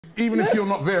Even if you're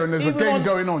not there and there's a game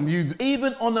going on,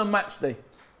 even on a match day.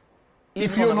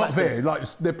 If you're not there, like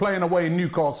they're playing away in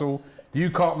Newcastle, you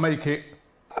can't make it.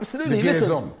 Absolutely. The gear's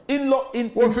Listen, on.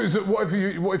 What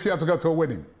if you had to go to a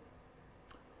wedding?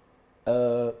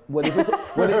 If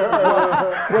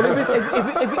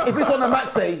it's on a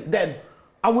match day, then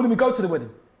I wouldn't even go to the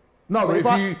wedding. No, but if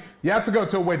you had to go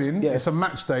to a wedding, it's a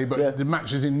match day, but the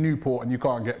match is in Newport and you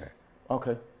can't get there.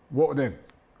 Okay. What then?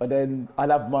 And then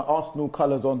I'd have my Arsenal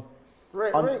colours on.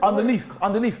 Underneath.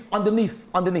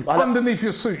 Underneath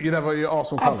your suit, you'd have your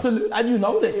Arsenal colours. Absolutely, and you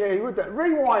know this. Yeah, you would.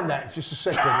 Rewind that just a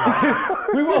second.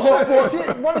 We were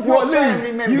one of your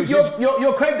family members.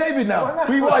 You're Craig David now.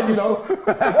 Rewind, you know.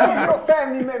 One of your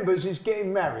family members is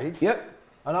getting married. Yep.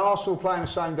 And Arsenal playing the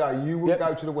same day. You would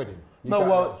go to the wedding. No,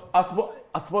 well, I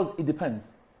suppose it depends.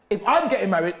 If I'm getting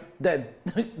married, then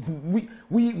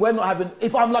we're not having.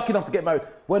 If I'm lucky enough to get married,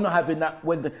 we're not having that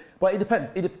wedding. But it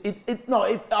depends.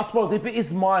 I suppose if it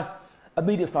is my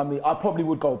immediate family, I probably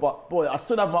would go. But boy, I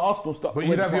still have my Arsenal stuff. But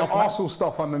you'd have your Arsenal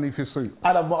stuff underneath your suit.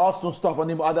 I'd have my Arsenal stuff on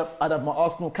him. I'd have my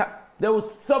Arsenal cap. There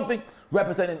was something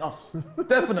representing us,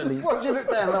 definitely. What did you look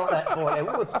down like that for?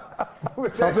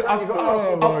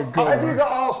 Have you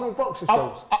got Arsenal boxer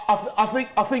shorts?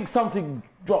 I think something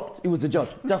dropped. It was a judge.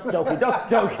 Just joking. Just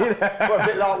joking. Well, a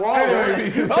bit like Wilder.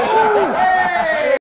 Hey!